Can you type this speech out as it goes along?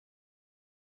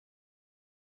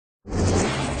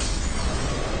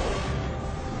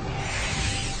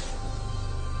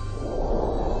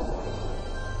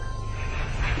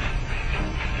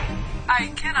I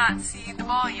cannot see the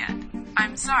ball yet.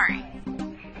 I'm sorry.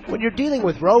 When you're dealing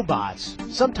with robots,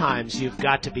 sometimes you've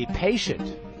got to be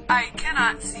patient. I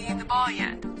cannot see the ball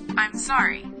yet. I'm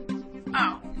sorry.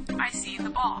 Oh, I see the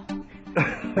ball.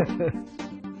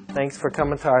 Thanks for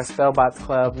coming to our Spelbots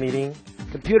Club meeting.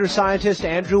 Computer scientist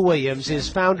Andrew Williams is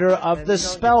founder of the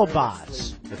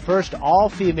Spelbots, the first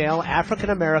all-female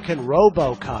African-American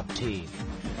RoboCup team.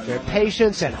 Their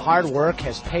patience and hard work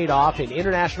has paid off in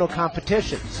international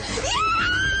competitions.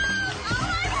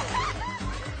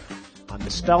 On the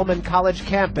Spelman College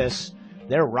campus,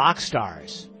 they're rock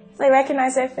stars. They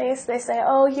recognize their face. They say,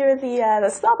 oh, you're the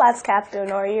Spelbots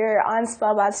captain, or you're on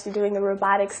Spelbots, you're doing the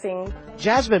robotics thing.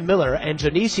 Jasmine Miller and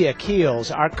Janicia Keels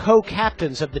are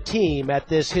co-captains of the team at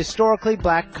this historically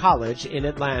black college in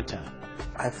Atlanta.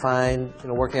 I find,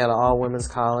 working at an all-women's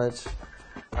college,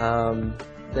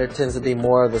 there tends to be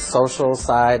more of the social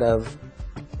side of,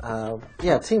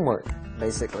 teamwork,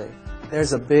 basically.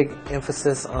 There's a big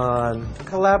emphasis on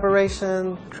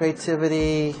collaboration,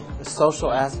 creativity, the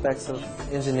social aspects of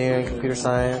engineering, computer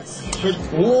science.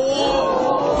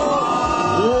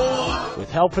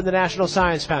 With help from the National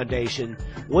Science Foundation,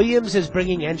 Williams is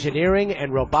bringing engineering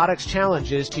and robotics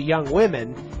challenges to young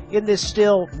women in this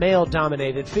still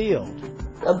male-dominated field.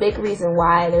 A big reason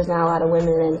why there's not a lot of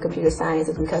women in computer science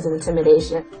is because of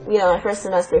intimidation. My first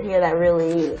semester here, that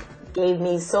really gave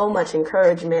me so much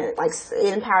encouragement.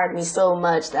 It empowered me so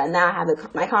much that now I have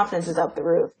my confidence is up the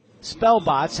roof.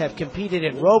 Spelbots have competed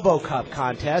in RoboCup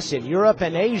contests in Europe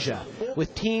and Asia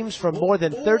with teams from more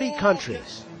than 30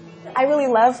 countries. I really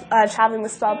love traveling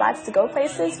with Spelbots to go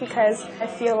places because I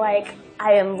feel like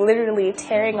I am literally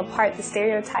tearing apart the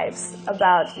stereotypes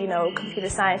about, computer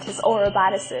scientists or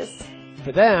roboticists.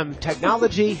 For them,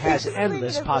 technology has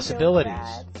endless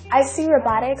possibilities. I see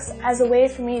robotics as a way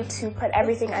for me to put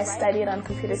everything I studied on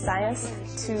computer science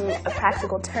to a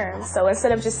practical term. So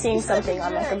instead of just seeing something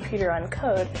on my computer on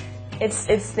code, it's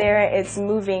there, it's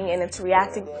moving, and it's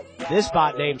reacting. This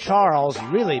bot named Charles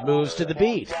really moves to the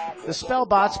beat. The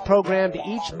Spelbots programmed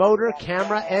each motor,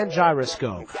 camera, and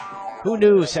gyroscope. Who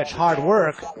knew such hard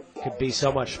work could be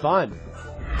so much fun?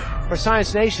 For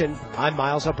Science Nation, I'm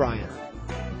Miles O'Brien.